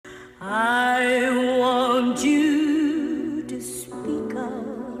I want you to speak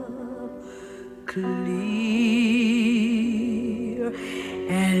up clear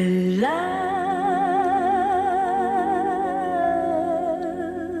and loud,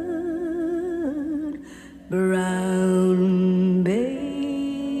 brown baby.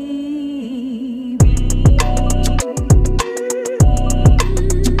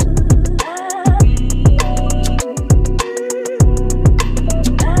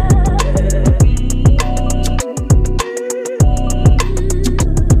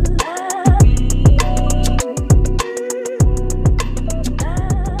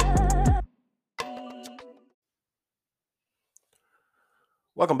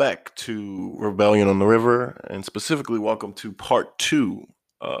 Welcome back to Rebellion on the River, and specifically welcome to part 2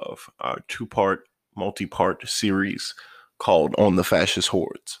 of our multi-part series called On the Fascist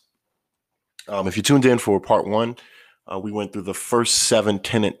Hordes. If you tuned in for part 1, we went through the first 7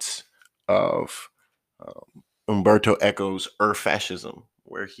 tenets of Umberto Eco's Fascism,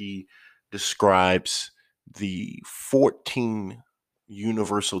 where he describes the 14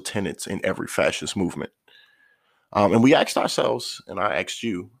 universal tenets in every fascist movement. And we asked ourselves, and I asked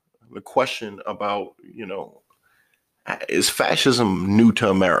you, the question about, is fascism new to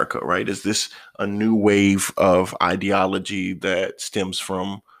America, right? Is this a new wave of ideology that stems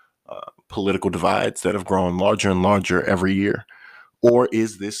from political divides that have grown larger and larger every year? Or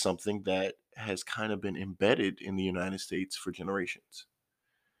is this something that has kind of been embedded in the United States for generations?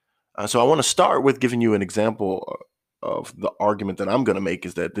 So I want to start with giving you an example of the argument that I'm going to make,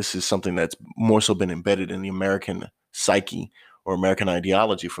 is that this is something that's more so been embedded in the American psyche or American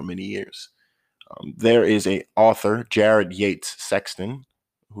ideology for many years. There is a author, Jared Yates Sexton,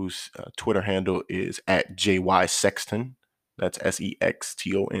 whose Twitter handle is at JYSexton. That's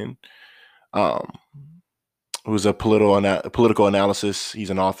SEXTON. Who's a political analysis. He's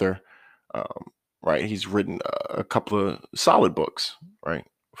an author, right? He's written a couple of solid books, right?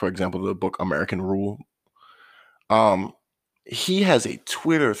 For example, the book American Rule. He has a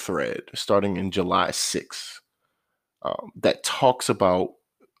Twitter thread starting in July 6th that talks about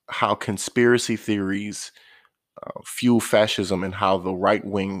how conspiracy theories fuel fascism and how the right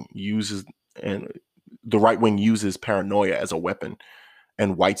wing uses paranoia as a weapon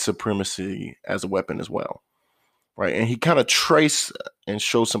and white supremacy as a weapon as well, right? And he kind of trace and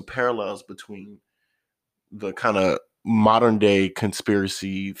show some parallels between the kind of modern day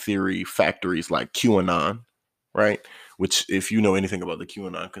conspiracy theory factories like QAnon, right? Which, if you know anything about the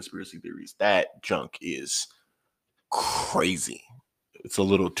QAnon conspiracy theories, that junk is crazy. It's a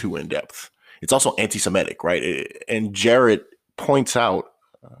little too in depth. It's also anti-Semitic, right? And Jared Sexton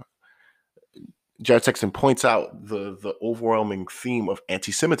points out the overwhelming theme of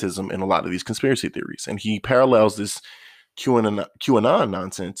anti-Semitism in a lot of these conspiracy theories, and he parallels this QAnon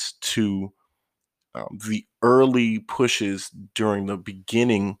nonsense to the early pushes during the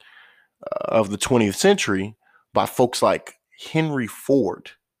beginning of the 20th century by folks like Henry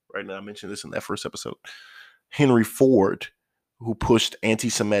Ford, right? Now I mentioned this in that first episode. Henry Ford, who pushed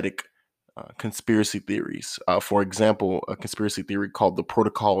anti-Semitic conspiracy theories. For example, a conspiracy theory called the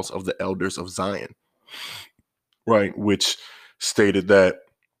Protocols of the Elders of Zion, right? Which stated that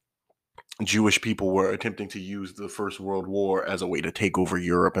Jewish people were attempting to use the First World War as a way to take over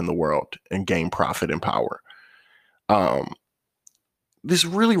Europe and the world and gain profit and power. This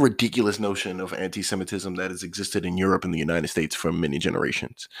really ridiculous notion of anti-Semitism that has existed in Europe and the United States for many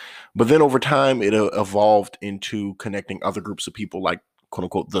generations. But then over time, it evolved into connecting other groups of people like, quote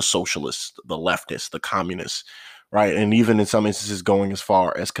unquote, the socialists, the leftists, the communists, right? And even in some instances going as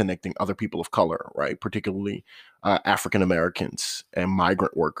far as connecting other people of color, right? Particularly African Americans and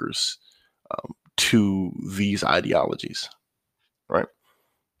migrant workers to these ideologies, right?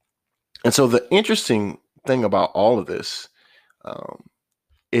 And so the interesting thing about all of this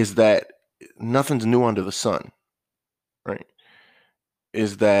is that nothing's new under the sun, right?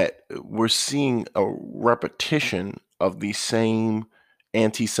 Is that we're seeing a repetition of the same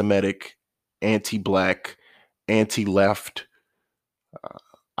anti-Semitic, anti-Black, anti-left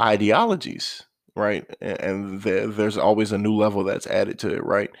ideologies, right? And there's always a new level that's added to it,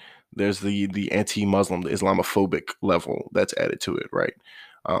 right? There's the anti-Muslim, the Islamophobic level that's added to it, right?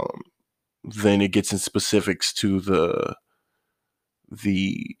 Then it gets in specifics to the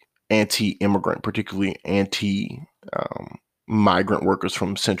anti-immigrant, particularly anti-migrant workers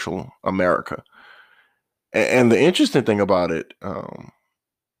from Central America. And the interesting thing about it,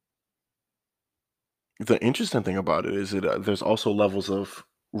 is that there's also levels of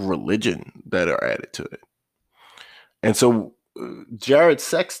religion that are added to it. And so Jared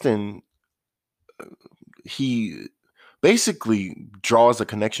Sexton, he basically draws a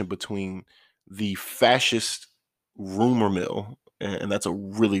connection between the fascist rumor mill, and that's a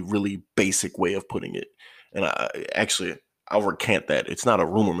really, really basic way of putting it. And I'll recant that. It's not a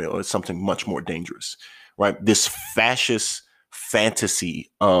rumor mill. It's something much more dangerous, right? This fascist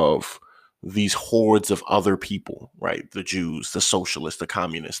fantasy of these hordes of other people, right? The Jews, the socialists, the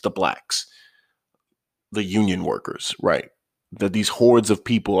communists, the blacks, the union workers, right? That these hordes of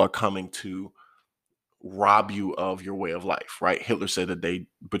people are coming to rob you of your way of life, right? Hitler said that they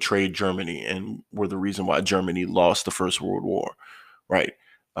betrayed Germany and were the reason why Germany lost the First World War, right?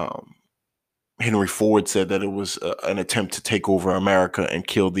 Henry Ford said that it was an attempt to take over America and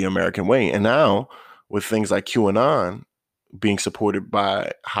kill the American way. And now, with things like QAnon being supported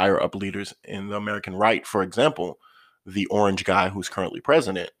by higher up leaders in the American right, for example, the orange guy who's currently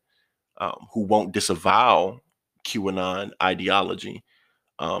president, who won't disavow QAnon ideology,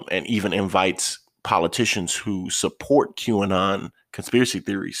 and even invites politicians who support QAnon conspiracy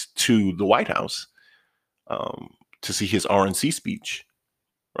theories to the White House to see his RNC speech,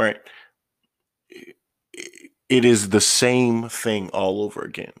 right? It is the same thing all over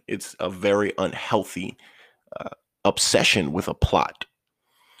again. It's a very unhealthy obsession with a plot.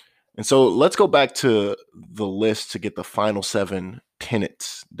 And so let's go back to the list to get the final 7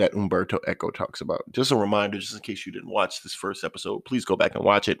 tenets that Umberto Eco talks about. Just a reminder, just in case you didn't watch this first episode, please go back and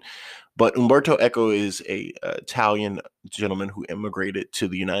watch it. But Umberto Eco is a Italian gentleman who immigrated to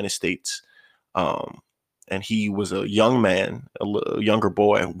the United States. And he was a young man, a younger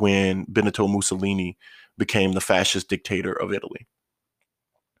boy, when Benito Mussolini became the fascist dictator of Italy.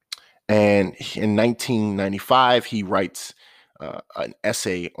 And in 1995, he writes an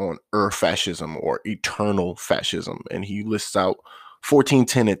essay on fascism, or eternal fascism. And he lists out 14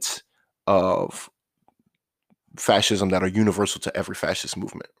 tenets of fascism that are universal to every fascist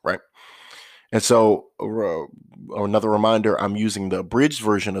movement, right? And so another reminder, I'm using the abridged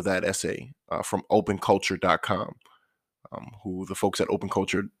version of that essay from openculture.com, who the folks at Open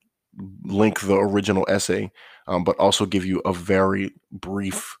Culture link the original essay, but also give you a very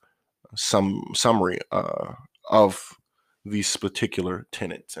brief summary of these particular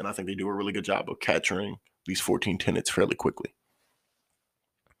tenets. And I think they do a really good job of capturing these 14 tenets fairly quickly.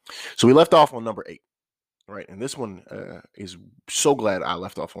 So we left off on number 8. Right. And this one is so glad I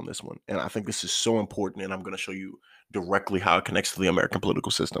left off on this one. And I think this is so important. And I'm going to show you directly how it connects to the American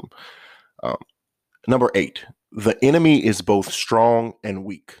political system. Number 8, the enemy is both strong and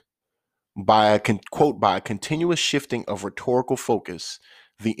weak. By a continuous shifting of rhetorical focus,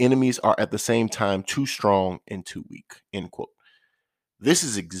 the enemies are at the same time too strong and too weak, end quote. This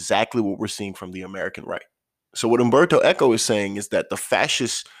is exactly what we're seeing from the American right. So what Umberto Eco is saying is that the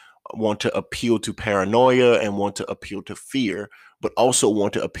fascists want to appeal to paranoia and want to appeal to fear, but also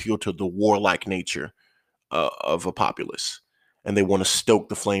want to appeal to the warlike nature of a populace. And they want to stoke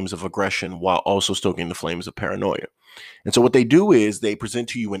the flames of aggression while also stoking the flames of paranoia. And so what they do is they present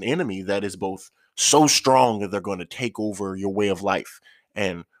to you an enemy that is both so strong that they're going to take over your way of life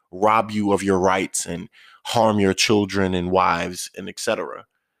and rob you of your rights and harm your children and wives and etc.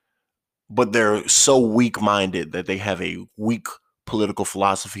 But they're so weak-minded that they have a weak political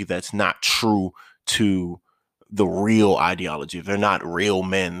philosophy that's not true to the real ideology. They're not real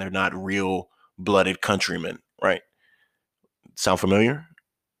men. They're not real blooded countrymen, right? Sound familiar?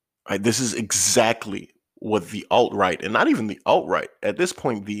 Right. This is exactly what the alt-right, and not even the alt-right, at this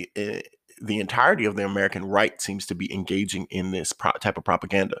point, the entirety of the American right seems to be engaging in this type of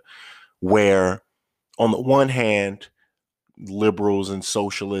propaganda, where on the one hand, liberals and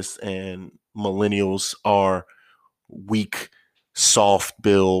socialists and millennials are weak,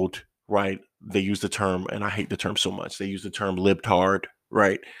 soft-billed, right? They use the term, and I hate the term so much, they use the term libtard,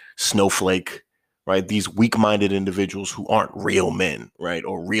 right? Snowflake, right? These weak-minded individuals who aren't real men, right?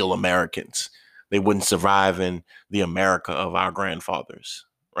 Or real Americans. They wouldn't survive in the America of our grandfathers,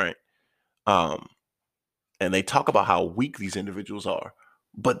 right? And they talk about how weak these individuals are.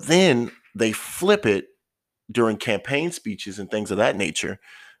 But then they flip it during campaign speeches and things of that nature.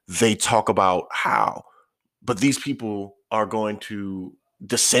 They talk about how, but these people are going to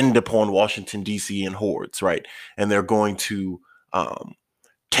descend upon Washington, D.C. in hordes, right? And they're going to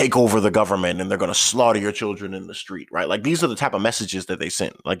take over the government and they're going to slaughter your children in the street, right? Like, these are the type of messages that they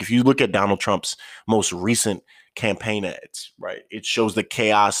send. Like, if you look at Donald Trump's most recent campaign ads, right, it shows the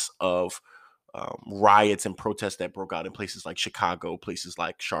chaos of riots and protests that broke out in places like Chicago, places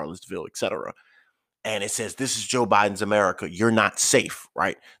like Charlottesville, etc. And it says, this is Joe Biden's America. You're not safe,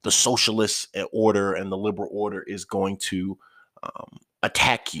 right? The socialist order and the liberal order is going to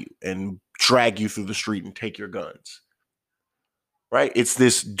attack you and drag you through the street and take your guns. right? It's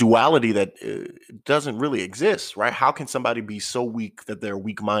this duality that doesn't really exist, right? How can somebody be so weak that they're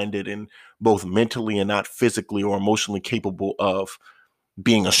weak-minded and both mentally and not physically or emotionally capable of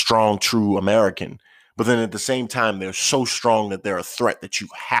being a strong, true American? But then at the same time, they're so strong that they're a threat that you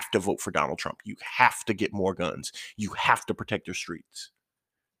have to vote for Donald Trump. You have to get more guns. You have to protect your streets,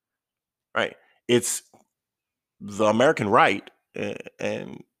 right? It's the American right,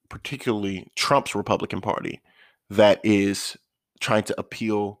 and particularly Trump's Republican Party, that is trying to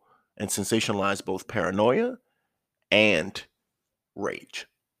appeal and sensationalize both paranoia and rage.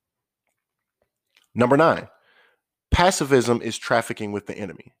 Number 9, pacifism is trafficking with the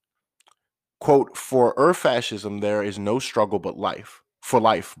enemy. Quote, for fascism, there is no struggle but life for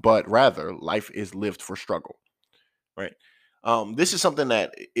life, but rather life is lived for struggle, right? This is something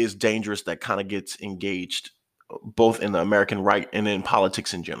that is dangerous, that kind of gets engaged both in the American right and in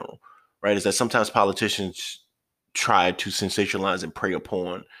politics in general, right? Is that sometimes politicians try to sensationalize and prey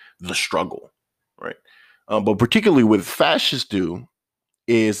upon the struggle, right? But particularly with fascists do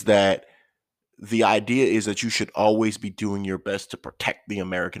is that the idea is that you should always be doing your best to protect the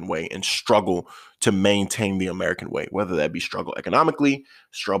American way and struggle to maintain the American way, whether that be struggle economically,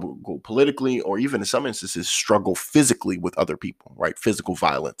 struggle politically, or even in some instances, struggle physically with other people, right? Physical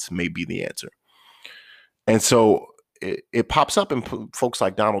violence may be the answer. And so it pops up in folks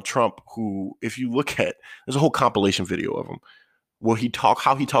like Donald Trump, who, if you look at, there's a whole compilation video of him where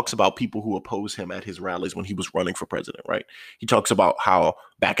how he talks about people who oppose him at his rallies when he was running for president, right? He talks about how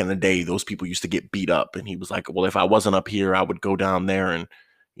back in the day, those people used to get beat up. And he was like, well, if I wasn't up here, I would go down there and,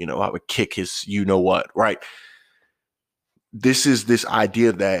 I would kick his, right? This is this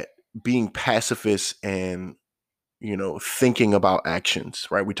idea that being pacifist and, thinking about actions,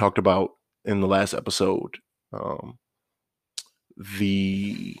 right? We talked about in the last episode,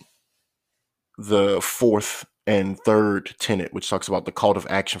 the fourth and third tenet, which talks about the call of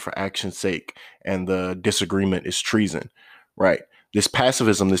action for action's sake, and the disagreement is treason, right? This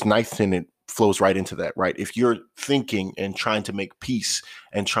pacifism, this ninth tenet, flows right into that, right? If you're thinking and trying to make peace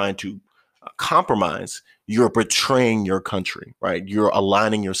and trying to compromise, you're betraying your country, right? You're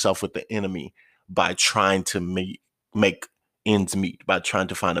aligning yourself with the enemy by trying to make ends meet, by trying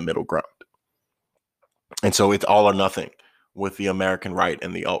to find a middle ground. And so it's all or nothing with the American right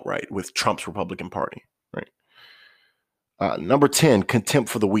and the alt-right, with Trump's Republican Party, right? Number 10, contempt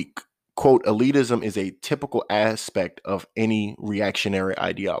for the weak. Quote, elitism is a typical aspect of any reactionary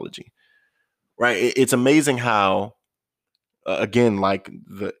ideology, right? It's amazing how, again, like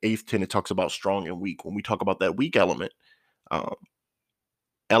the eighth tenet talks about strong and weak. When we talk about that weak element,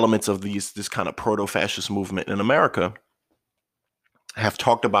 elements of this kind of proto-fascist movement in America have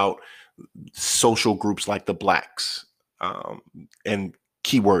talked about social groups like the blacks, and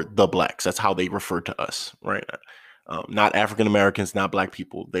keyword the blacks. That's how they refer to us, right? Not African Americans, not black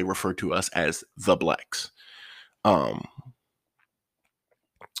people. They refer to us as the blacks.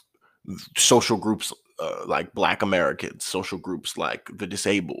 Social groups like Black Americans, social groups like the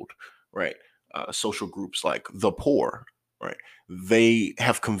disabled, right? Social groups like the poor, right? They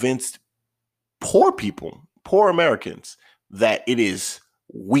have convinced poor people, poor Americans, that it is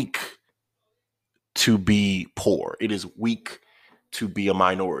weak to be poor. It is weak to be a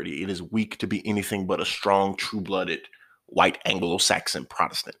minority. It is weak to be anything but a strong, true-blooded, white Anglo-Saxon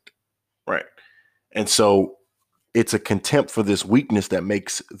Protestant, right? And so it's a contempt for this weakness that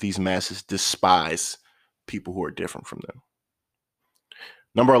makes these masses despise people who are different from them.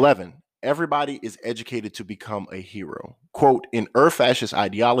 Number 11, everybody is educated to become a hero. Quote, in fascist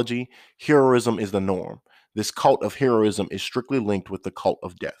ideology, heroism is the norm. This cult of heroism is strictly linked with the cult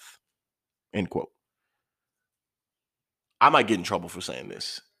of death. End quote. I might get in trouble for saying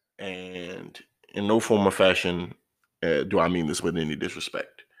this, and in no form or fashion do I mean this with any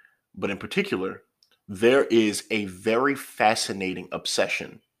disrespect. But in particular, there is a very fascinating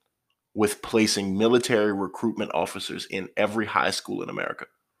obsession with placing military recruitment officers in every high school in America,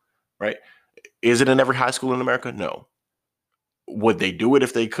 right? Is it in every high school in America? No. Would they do it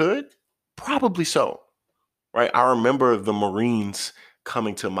if they could? Probably so, right? I remember the Marines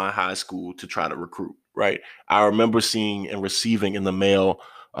coming to my high school to try to recruit, right? I remember seeing and receiving in the mail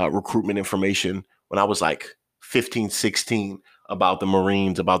recruitment information when I was like 15, 16 about the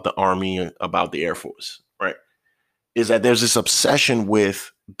Marines, about the Army, about the Air Force, right? Is that there's this obsession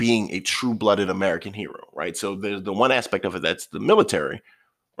with being a true-blooded American hero, right? So there's the one aspect of it that's the military,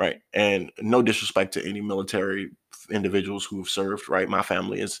 right? And no disrespect to any military individuals who have served, right? My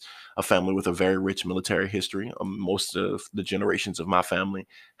family is a family with a very rich military history. Most of the generations of my family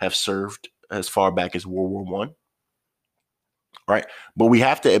have served as far back as World War I, right? But we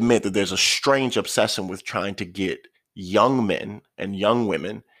have to admit that there's a strange obsession with trying to get young men and young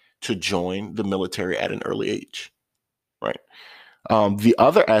women to join the military at an early age, right? The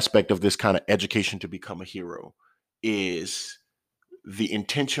other aspect of this kind of education to become a hero is the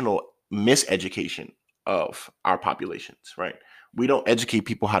intentional miseducation of our populations, right? We don't educate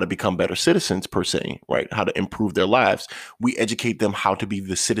people how to become better citizens per se, right? How to improve their lives. We educate them how to be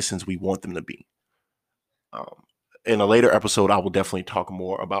the citizens we want them to be. In a later episode, I will definitely talk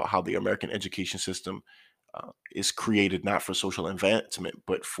more about how the American education system is created not for social advancement,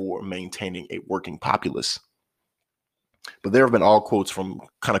 but for maintaining a working populace. But there have been all quotes from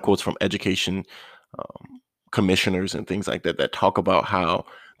education commissioners and things like that that talk about how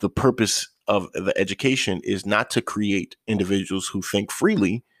the purpose of the education is not to create individuals who think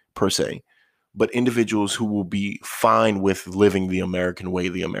freely per se, but individuals who will be fine with living the American way,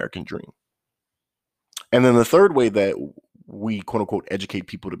 the American dream. And then the third way that we quote unquote educate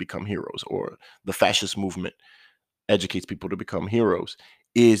people to become heroes, or the fascist movement educates people to become heroes,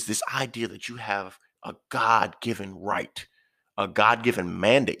 is this idea that you have a God-given right, a God-given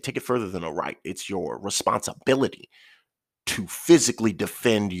mandate. Take it further than a right. It's your responsibility to physically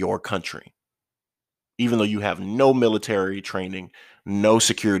defend your country, even though you have no military training, no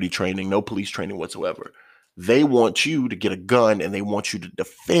security training, no police training whatsoever. They want you to get a gun and they want you to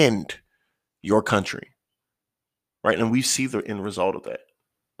defend your country, right? And we see the end result of that,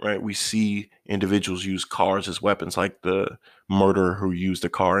 right? We see individuals use cars as weapons, like the murderer who used a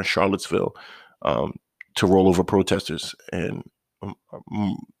car in Charlottesville to roll over protesters and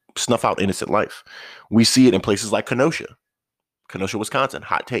snuff out innocent life. We see it in places like Kenosha, Wisconsin.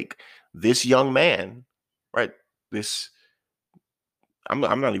 Hot take. This young man, right? I'm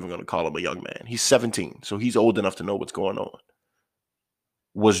not even going to call him a young man. He's 17, so he's old enough to know what's going on.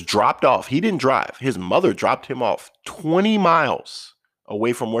 Was dropped off. He didn't drive. His mother dropped him off 20 miles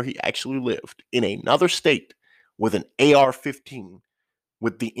away from where he actually lived in another state with an AR-15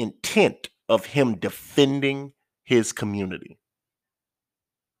 with the intent of him defending his community,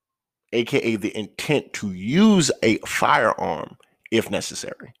 aka the intent to use a firearm if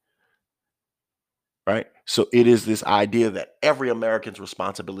necessary, right? So it is this idea that every American's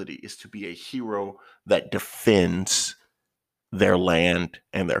responsibility is to be a hero that defends their land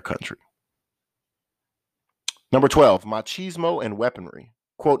and their country. Number 12, machismo and weaponry.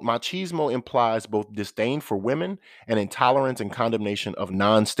 Quote, machismo implies both disdain for women and intolerance and condemnation of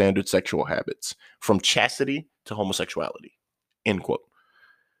non-standard sexual habits, from chastity to homosexuality, end quote.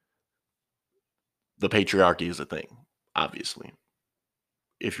 The patriarchy is a thing, obviously.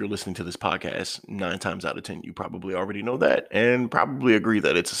 If you're listening to this podcast, 9 times out of 10, you probably already know that and probably agree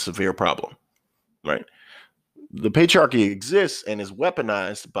that it's a severe problem, right? The patriarchy exists and is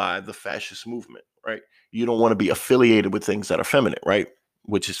weaponized by the fascist movement, right? You don't want to be affiliated with things that are feminine, right?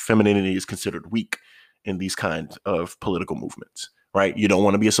 Which is femininity is considered weak in these kinds of political movements, right? You don't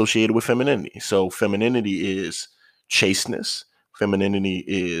want to be associated with femininity. So femininity is chasteness. Femininity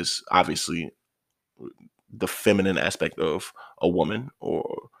is obviously the feminine aspect of a woman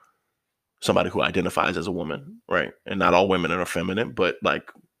or somebody who identifies as a woman, right? And not all women are feminine, but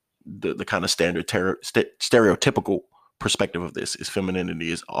like the kind of standard stereotypical perspective of this is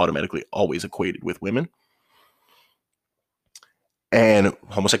femininity is automatically always equated with women. And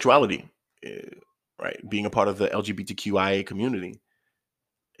homosexuality, right, being a part of the LGBTQIA community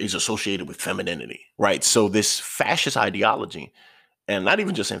is associated with femininity, right? So this fascist ideology, and not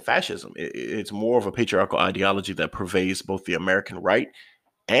even just in fascism, it's more of a patriarchal ideology that pervades both the American right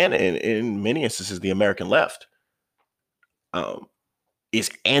and in many instances the American left, is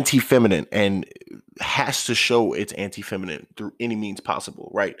anti-feminine and has to show it's anti-feminine through any means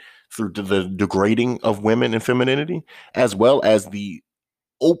possible, right? Through the degrading of women and femininity, as well as the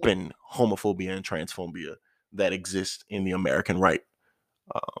open homophobia and transphobia that exists in the American right,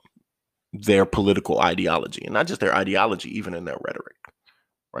 their political ideology, and not just their ideology, even in their rhetoric,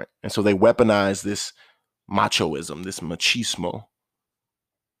 right? And so they weaponize this machoism, this machismo,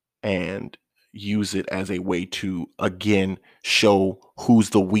 and use it as a way to, again, show who's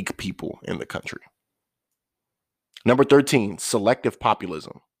the weak people in the country. Number 13, selective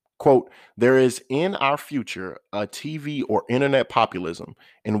populism. Quote, there is in our future a TV or internet populism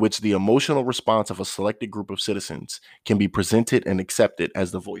in which the emotional response of a selected group of citizens can be presented and accepted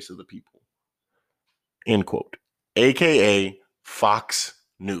as the voice of the people. End quote. AKA Fox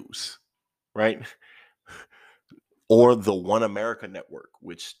News, right? Or the One America Network,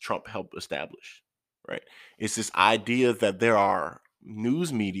 which Trump helped establish, right? It's this idea that there are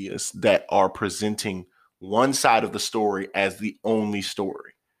news medias that are presenting one side of the story as the only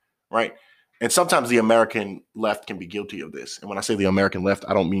story, right? And sometimes the American left can be guilty of this. And when I say the American left,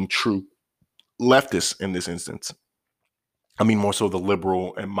 I don't mean true leftists in this instance. I mean, more so the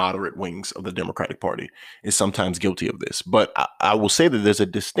liberal and moderate wings of the Democratic Party is sometimes guilty of this. But I will say that there's a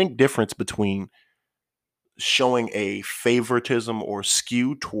distinct difference between showing a favoritism or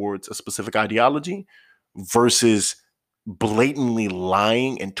skew towards a specific ideology versus blatantly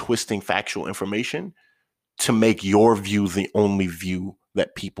lying and twisting factual information to make your view the only view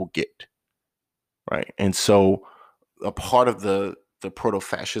that people get. Right. And so a part of the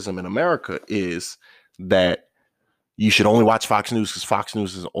proto-fascism in America is that you should only watch Fox News because Fox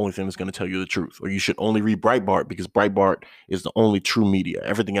News is the only thing that's going to tell you the truth. Or you should only read Breitbart because Breitbart is the only true media.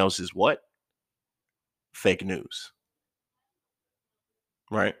 Everything else is what? Fake news.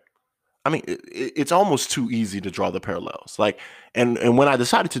 Right? I mean, it's almost too easy to draw the parallels. Like, and when I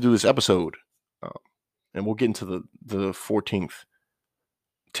decided to do this episode, and we'll get into the 14th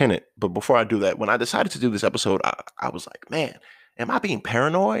tenet, but before I do that, when I decided to do this episode, I was like, man, am I being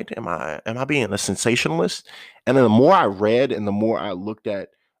paranoid? Am I being a sensationalist? And then the more I read and the more I looked at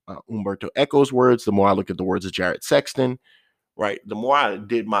Umberto Eco's words, the more I looked at the words of Jared Sexton, right? The more I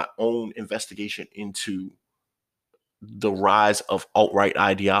did my own investigation into the rise of alt-right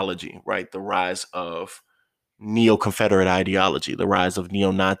ideology, right? The rise of neo-Confederate ideology, the rise of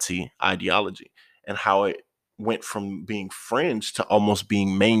neo-Nazi ideology, and how it went from being fringe to almost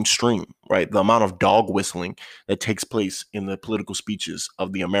being mainstream, right? The amount of dog whistling that takes place in the political speeches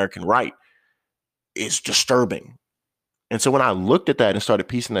of the American right is disturbing. And so when I looked at that and started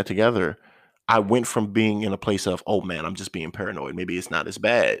piecing that together, I went from being in a place of, oh man, I'm just being paranoid, maybe it's not as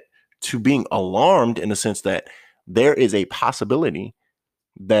bad, to being alarmed in the sense that there is a possibility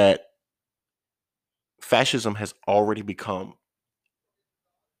that fascism has already become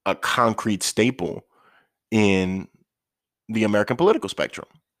a concrete staple in the American political spectrum.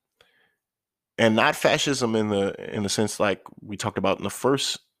 And not fascism in the sense like we talked about in the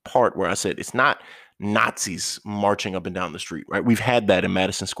first part where I said it's not Nazis marching up and down the street, right? We've had that in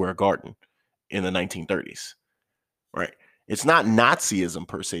Madison Square Garden in the 1930s, right? It's not Nazism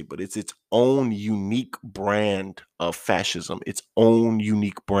per se, but it's its own unique brand of fascism, its own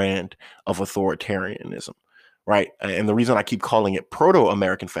unique brand of authoritarianism, right? And the reason I keep calling it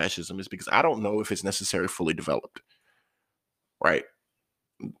proto-American fascism is because I don't know if it's necessarily fully developed, right?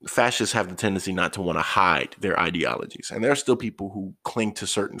 Fascists have the tendency not to want to hide their ideologies. And there are still people who cling to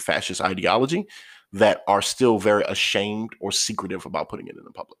certain fascist ideology that are still very ashamed or secretive about putting it in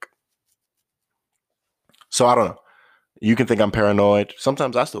the public. So I don't know. You can think I'm paranoid.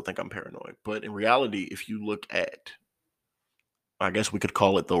 Sometimes I still think I'm paranoid. But in reality, if you look at, I guess we could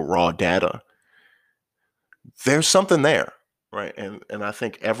call it the raw data, there's something there, right? And I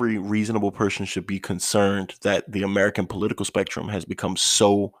think every reasonable person should be concerned that the American political spectrum has become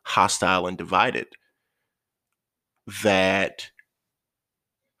so hostile and divided that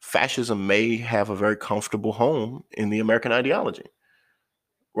fascism may have a very comfortable home in the American ideology,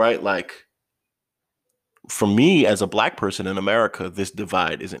 right? Like, for me as a Black person in America, this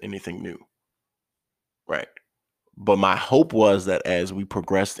divide isn't anything new, right? But my hope was that as we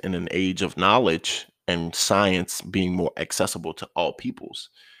progressed in an age of knowledge and science being more accessible to all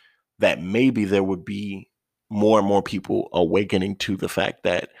peoples, that maybe there would be more and more people awakening to the fact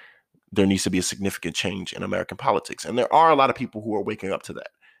that there needs to be a significant change in American politics. And there are a lot of people who are waking up to that.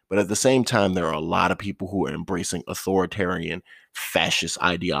 But at the same time, there are a lot of people who are embracing authoritarian fascist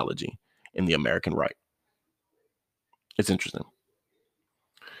ideology in the American right. It's interesting.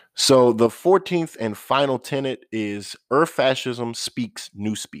 So the 14th and final tenet is fascism speaks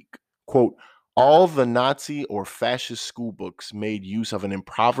newspeak. Quote, all the Nazi or fascist school books made use of an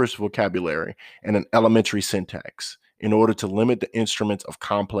impoverished vocabulary and an elementary syntax in order to limit the instruments of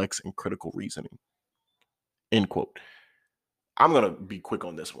complex and critical reasoning. End quote. I'm going to be quick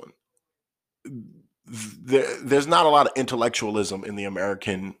on this one. There's not a lot of intellectualism in the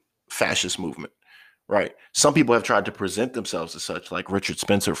American fascist movement, right? Some people have tried to present themselves as such, like Richard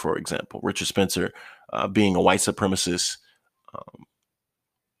Spencer, for example. Richard Spencer being a white supremacist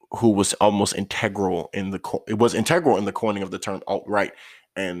who was almost integral in the coining of the term alt-right,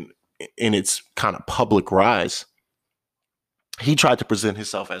 and in its kind of public rise, he tried to present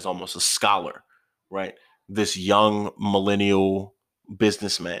himself as almost a scholar, right? This young millennial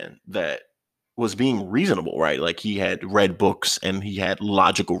businessman that was being reasonable, right? Like he had read books and he had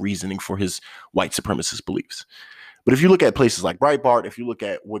logical reasoning for his white supremacist beliefs. But if you look at places like Breitbart, if you look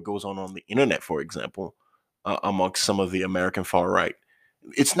at what goes on the internet, for example, amongst some of the American far right,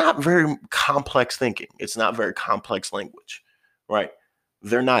 it's not very complex thinking. It's not very complex language, right?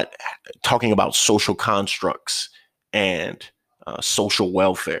 They're not talking about social constructs and social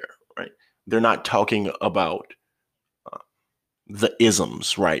welfare, right? They're not talking about the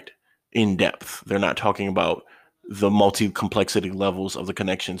isms, right, in depth. They're not talking about the multi-complexity levels of the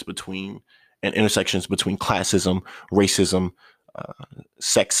connections between and intersections between classism, racism,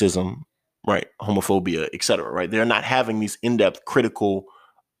 sexism, right, homophobia, etc. Right? They're not having these in-depth critical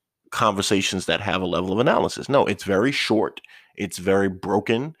conversations that have a level of analysis. No, it's very short. It's very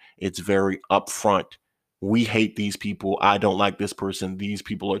broken. It's very upfront. We hate these people. I don't like this person. These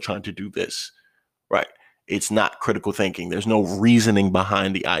people are trying to do this. Right. It's not critical thinking. There's no reasoning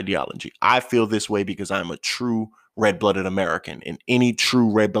behind the ideology. I feel this way because I'm a true red-blooded American, and any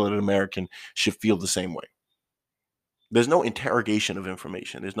true red-blooded American should feel the same way. There's no interrogation of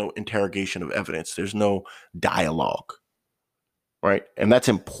information. There's no interrogation of evidence. There's no dialogue. Right. And that's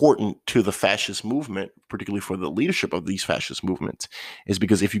important to the fascist movement, particularly for the leadership of these fascist movements, is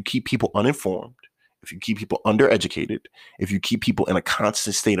because if you keep people uninformed, if you keep people undereducated, if you keep people in a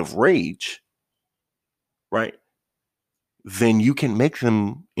constant state of rage, right, then you can make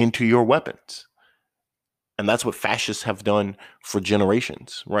them into your weapons. And that's what fascists have done for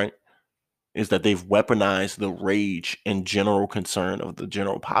generations, right? Is that they've weaponized the rage and general concern of the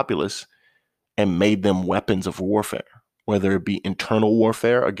general populace and made them weapons of warfare, whether it be internal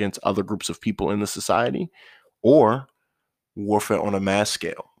warfare against other groups of people in the society or warfare on a mass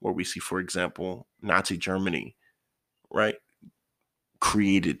scale, where we see, for example, Nazi Germany, right,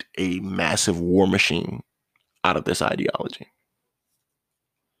 created a massive war machine out of this ideology.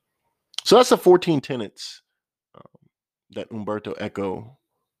 So that's the 14 tenets that Umberto Eco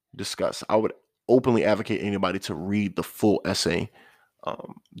discussed. I would openly advocate anybody to read the full essay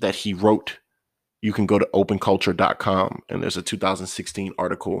that he wrote. You can go to openculture.com and there's a 2016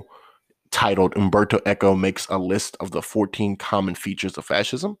 article titled Umberto Eco Makes a List of the 14 Common Features of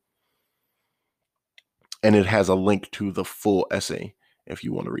Fascism. And it has a link to the full essay if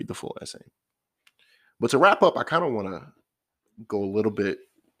you want to read the full essay. But to wrap up, I kind of want to go a little bit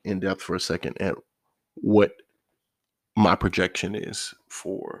in depth for a second at what my projection is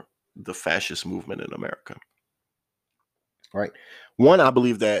for the fascist movement in America. Right. One, I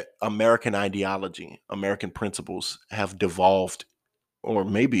believe that American ideology, American principles have devolved or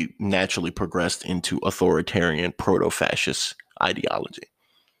maybe naturally progressed into authoritarian proto-fascist ideology.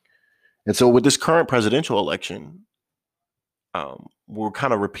 And so with this current presidential election, we're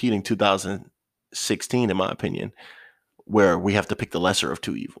kind of repeating 2016, in my opinion, where we have to pick the lesser of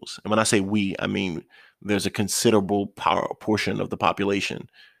two evils. And when I say we, I mean there's a considerable portion of the population,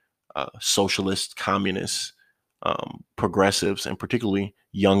 socialists, communists, progressives, and particularly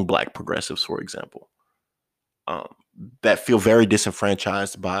young Black progressives, for example, that feel very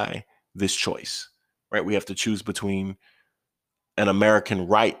disenfranchised by this choice, right? We have to choose between an American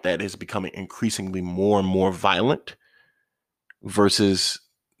right that is becoming increasingly more and more violent versus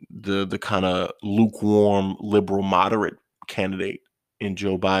the kind of lukewarm liberal moderate candidate in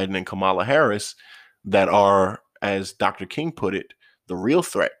Joe Biden and Kamala Harris that are, as Dr. King put it, the real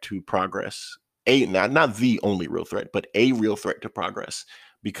threat to progress. Not the only real threat, but a real threat to progress,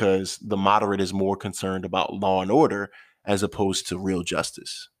 because the moderate is more concerned about law and order as opposed to real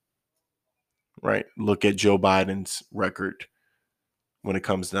justice. Right? Look at Joe Biden's record when it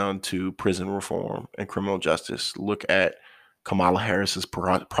comes down to prison reform and criminal justice. Look at Kamala Harris's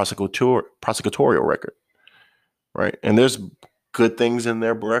prosecutorial record, right? And there's good things in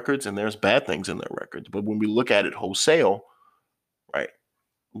their records and there's bad things in their records. But when we look at it wholesale, right,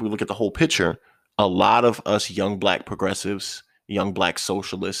 we look at the whole picture, a lot of us young Black progressives, young Black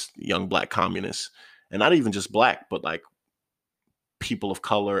socialists, young Black communists, and not even just Black, but like people of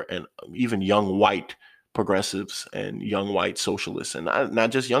color and even young white progressives and young white socialists, and not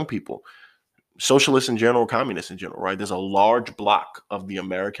just young people, socialists in general, communists in general, right? There's a large block of the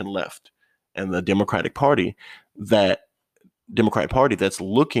American left and the Democratic Party that's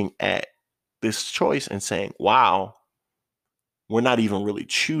looking at this choice and saying, wow, we're not even really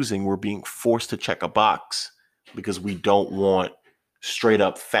choosing. We're being forced to check a box because we don't want straight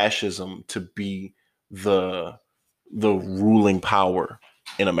up fascism to be the ruling power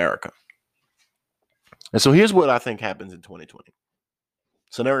in America. And so here's what I think happens in 2020.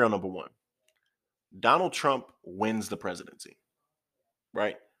 Scenario number one. Donald Trump wins the presidency,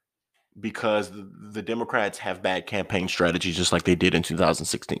 right? Because the Democrats have bad campaign strategy, just like they did in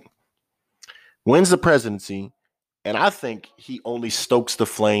 2016. Wins the presidency, and I think he only stokes the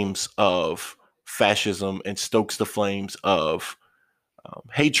flames of fascism and stokes the flames of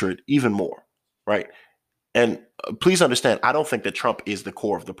hatred even more, right? And please understand, I don't think that Trump is the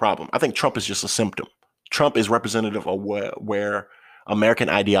core of the problem. I think Trump is just a symptom. Trump is representative of where American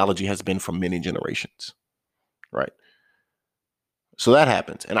ideology has been for many generations, right? So that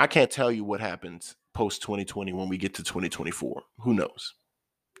happens. And I can't tell you what happens post 2020 when we get to 2024. Who knows?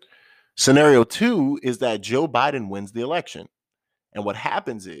 Scenario 2 is that Joe Biden wins the election. And what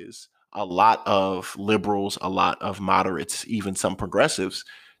happens is a lot of liberals, a lot of moderates, even some progressives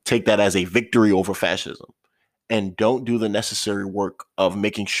take that as a victory over fascism and don't do the necessary work of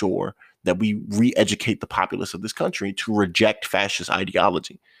making sure that we re-educate the populace of this country to reject fascist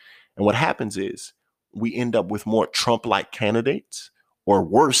ideology. And what happens is we end up with more Trump-like candidates, or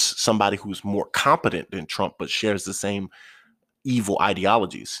worse, somebody who's more competent than Trump but shares the same evil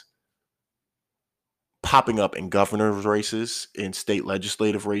ideologies, popping up in governor's races, in state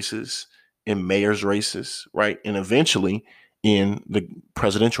legislative races, in mayor's races, right? And eventually in the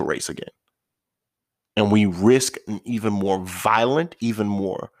presidential race again. And we risk an even more violent, even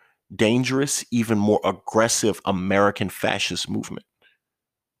more dangerous, even more aggressive American fascist movement,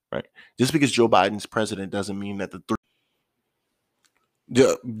 right? Just because Joe Biden's president doesn't mean that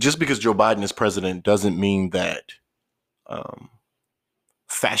just because Joe Biden is president doesn't mean that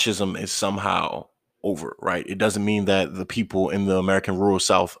fascism is somehow over, right? It doesn't mean that the people in the American rural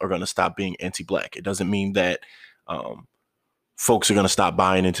South are going to stop being anti-Black. It doesn't mean that folks are going to stop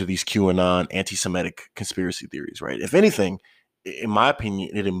buying into these QAnon anti-Semitic conspiracy theories, right? If anything, in my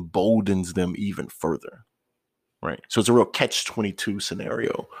opinion, it emboldens them even further, right? So it's a real catch-22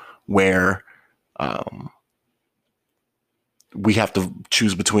 scenario where we have to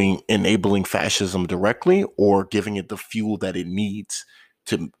choose between enabling fascism directly or giving it the fuel that it needs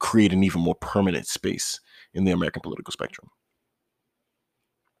to create an even more permanent space in the American political spectrum.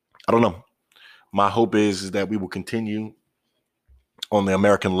 I don't know. My hope is that we will continue on the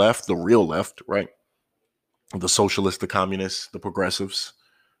American left, the real left, right? The socialists, the communists, the progressives,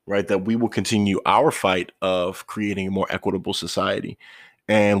 right? That we will continue our fight of creating a more equitable society.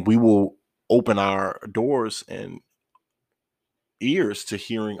 And we will open our doors and ears to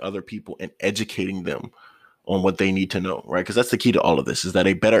hearing other people and educating them on what they need to know, right? Because that's the key to all of this, is that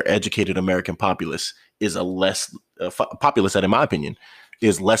a better educated American populace is a less populace that, in my opinion,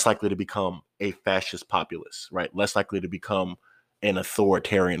 is less likely to become a fascist populace, right? Less likely to become an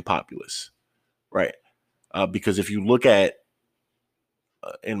authoritarian populace, right? Because if you look at,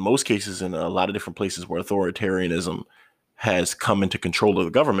 in most cases, in a lot of different places where authoritarianism has come into control of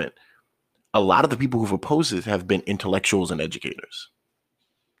the government, a lot of the people who've opposed it have been intellectuals and educators,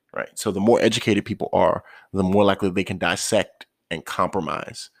 right? So the more educated people are, the more likely they can dissect and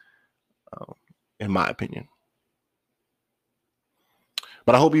compromise, in my opinion.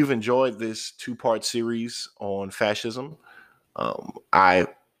 But I hope you've enjoyed this 2-part series on fascism. I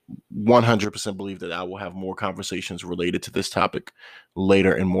 100% believe that I will have more conversations related to this topic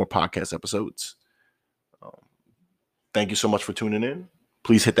later in more podcast episodes. Thank you so much for tuning in.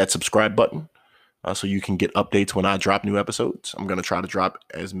 Please hit that subscribe button so you can get updates when I drop new episodes. I'm going to try to drop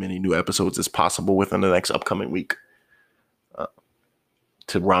as many new episodes as possible within the next upcoming week.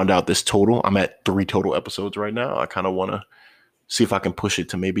 To round out this total, I'm at 3 total episodes right now. I kind of want to see if I can push it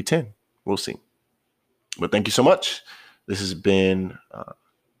to maybe 10. We'll see. But thank you so much. This has been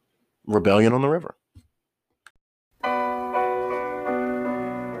Rebellion on the River.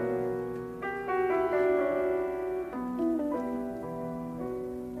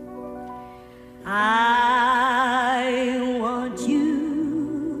 I want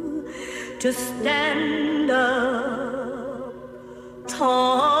you to stand up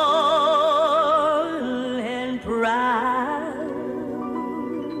tall and proud.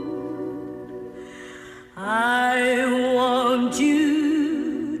 I want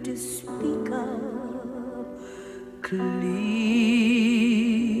you to speak up clear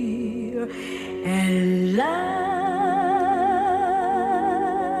and loud.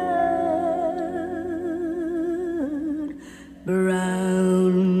 Bright.